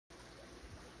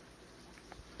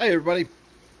Hey everybody,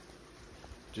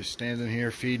 just standing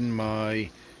here feeding my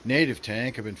native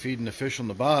tank. I've been feeding the fish on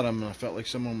the bottom and I felt like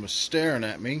someone was staring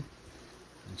at me,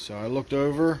 and so I looked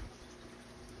over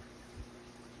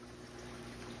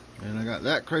and I got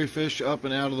that crayfish up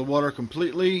and out of the water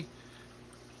completely,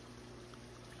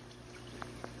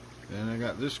 and I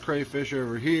got this crayfish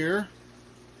over here.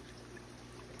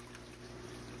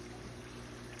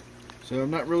 So I'm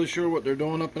not really sure what they're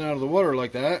doing up and out of the water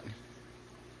like that.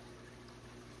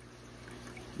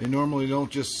 They normally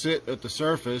don't just sit at the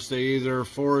surface. They either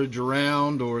forage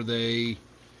around or they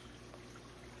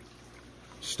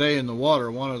stay in the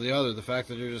water, one or the other. The fact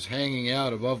that they're just hanging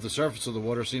out above the surface of the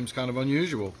water seems kind of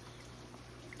unusual.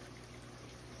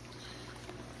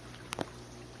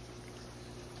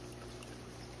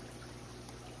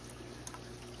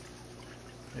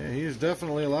 Yeah, he is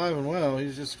definitely alive and well.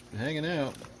 He's just hanging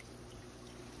out.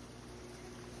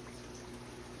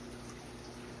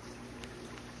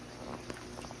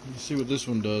 Let's see what this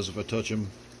one does if I touch him.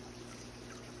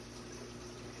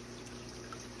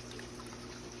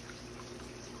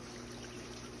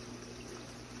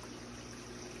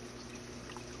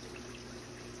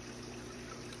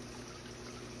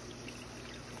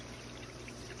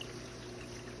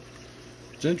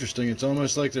 It's interesting, it's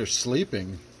almost like they're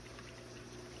sleeping.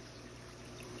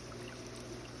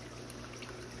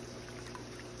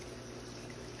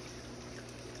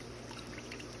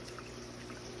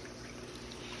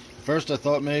 First I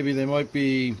thought maybe they might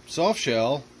be soft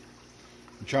shell,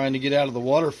 trying to get out of the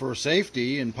water for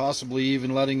safety and possibly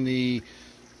even letting the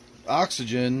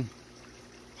oxygen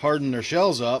harden their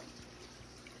shells up.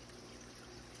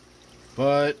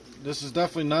 But this is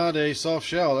definitely not a soft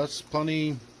shell. That's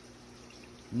plenty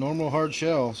normal hard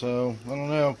shell, so I don't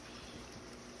know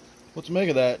what to make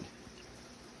of that.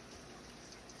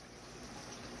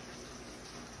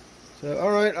 So,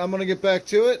 alright, I'm going to get back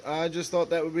to it. I just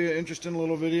thought that would be an interesting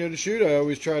little video to shoot. I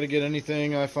always try to get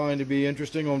anything I find to be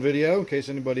interesting on video, in case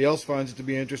anybody else finds it to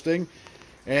be interesting.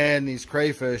 And these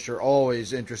crayfish are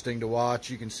always interesting to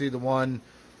watch. You can see the one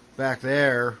back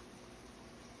there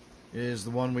is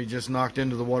the one we just knocked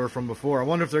into the water from before. I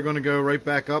wonder if they're going to go right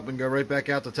back up and go right back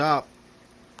out the top.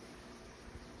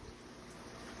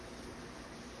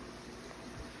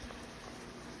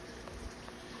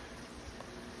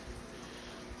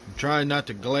 Trying not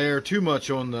to glare too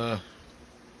much on the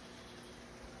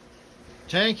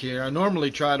tank here. I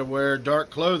normally try to wear dark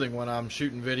clothing when I'm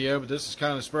shooting video, but this is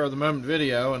kind of spur of the moment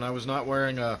video, and I was not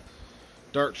wearing a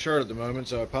dark shirt at the moment,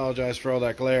 so I apologize for all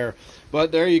that glare.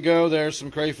 But there you go. There's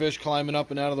some crayfish climbing up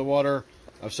and out of the water.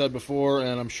 I've said before,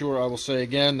 and I'm sure I will say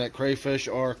again, that crayfish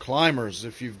are climbers.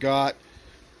 If you've got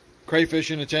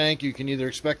crayfish in a tank, you can either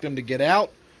expect them to get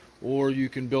out, or you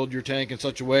can build your tank in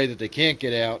such a way that they can't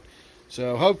get out.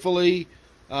 So hopefully,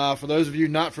 for those of you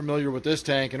not familiar with this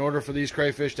tank, in order for these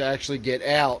crayfish to actually get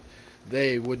out,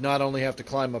 they would not only have to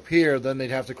climb up here, then they'd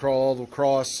have to crawl all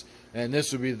across, and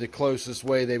this would be the closest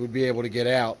way they would be able to get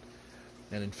out.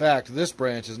 And in fact, this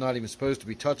branch is not even supposed to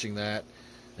be touching that.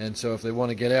 And so if they want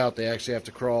to get out, they actually have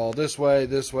to crawl this way,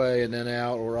 and then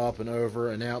out, or up and over,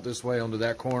 and out this way onto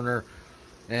that corner.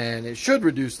 And it should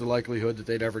reduce the likelihood that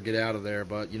they'd ever get out of there,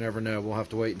 but you never know. We'll have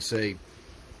to wait and see.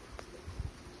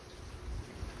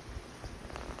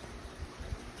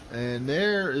 And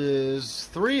there is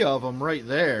 3 of them right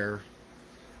there.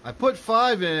 I put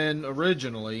 5 in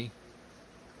originally,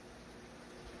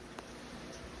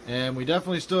 and we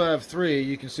definitely still have 3.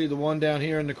 You can see the one down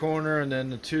here in the corner, and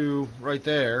then the 2 right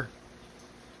there.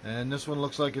 And this one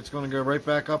looks like it's going to go right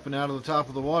back up and out of the top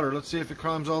of the water. Let's see if it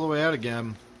climbs all the way out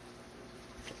again.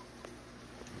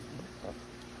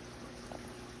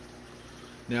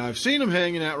 Now I've seen them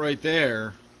hanging out right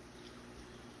there,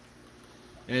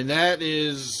 and that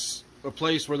is a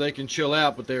place where they can chill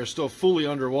out, but they are still fully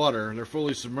underwater. They're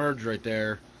fully submerged right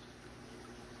there.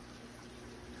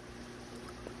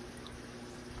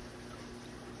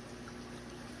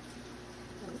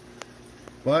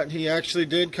 But he actually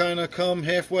did kind of come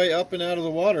halfway up and out of the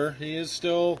water. He is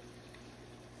still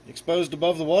exposed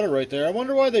above the water right there. I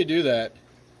wonder why they do that.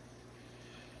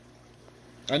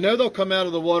 I know they'll come out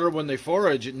of the water when they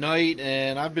forage at night,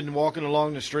 and I've been walking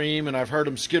along the stream and I've heard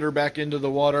them skitter back into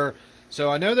the water. So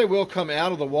I know they will come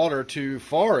out of the water to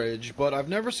forage, but I've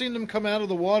never seen them come out of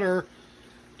the water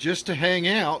just to hang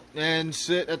out and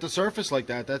sit at the surface like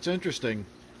that. That's interesting.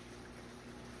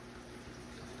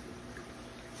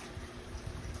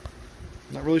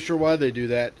 Not really sure why they do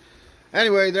that.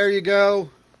 Anyway, there you go.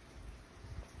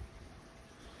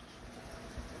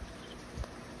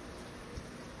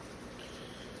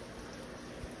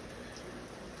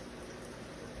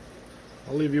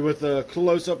 I'll leave you with a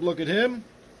close-up look at him.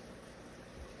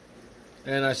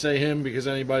 And I say him because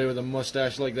anybody with a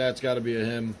mustache like that's got to be a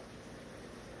him.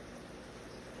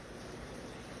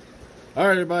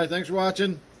 Alright, everybody. Thanks for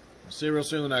watching. See you real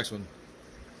soon in the next one.